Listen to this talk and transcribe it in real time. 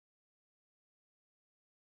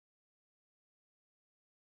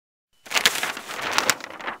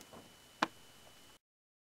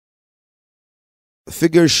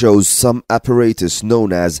figure shows some apparatus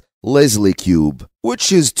known as Leslie cube,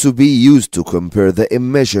 which is to be used to compare the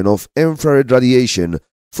emission of infrared radiation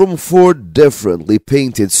from 4 differently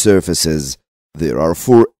painted surfaces. There are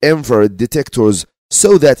 4 infrared detectors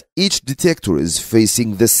so that each detector is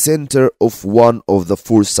facing the center of one of the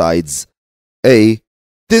 4 sides. A.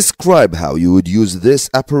 Describe how you would use this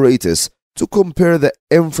apparatus to compare the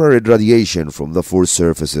infrared radiation from the 4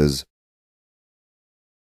 surfaces.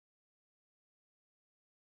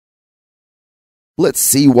 Let's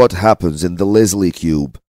see what happens in the Leslie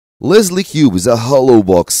cube. Leslie cube is a hollow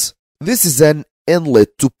box. This is an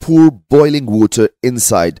inlet to pour boiling water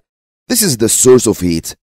inside. This is the source of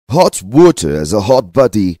heat. Hot water as a hot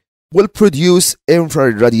body will produce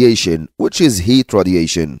infrared radiation, which is heat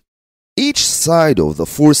radiation. Each side of the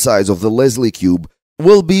 4 sides of the Leslie cube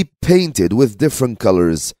will be painted with different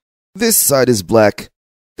colors. This side is black.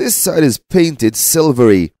 This side is painted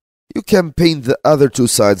silvery. You can paint the other 2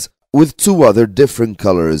 sides with 2 other different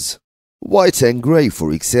colors, white and gray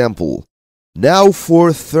for example. Now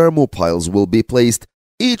 4 thermopiles will be placed,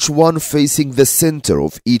 each one facing the center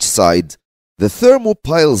of each side. The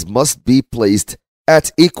thermopiles must be placed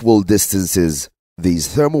at equal distances. These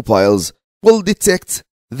thermopiles will detect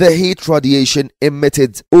the heat radiation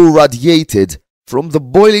emitted or radiated from the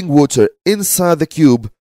boiling water inside the cube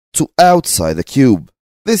to outside the cube.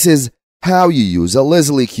 This is how you use a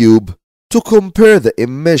Leslie cube to compare the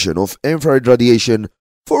emission of infrared radiation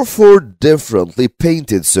for 4 differently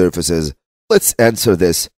painted surfaces. Let's answer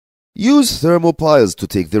this. Use thermopiles to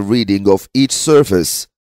take the reading of each surface.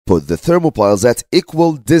 Put the thermopiles at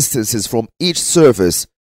equal distances from each surface.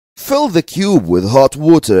 Fill the cube with hot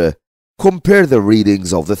water. Compare the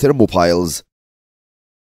readings of the thermopiles.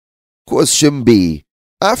 Question B.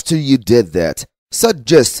 After you did that,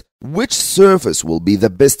 suggest which surface will be the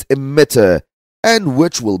best emitter and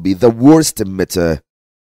which will be the worst emitter.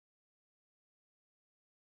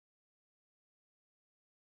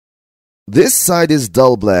 This side is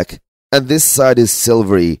dull black and this side is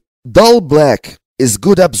silvery. Dull black is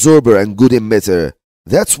good absorber and good emitter.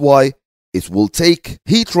 That's why it will take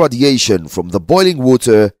heat radiation from the boiling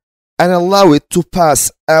water and allow it to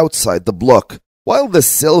pass outside the block, while the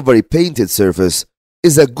silvery painted surface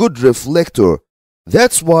is a good reflector.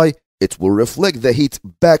 That's why it will reflect the heat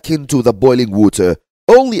back into the boiling water.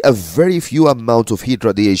 Only a very few amount of heat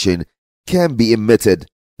radiation can be emitted.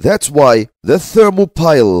 That's why the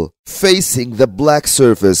thermopile facing the black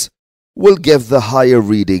surface will give the higher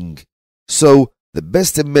reading. So the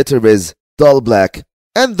best emitter is dull black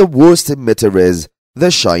and the worst emitter is the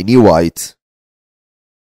shiny white.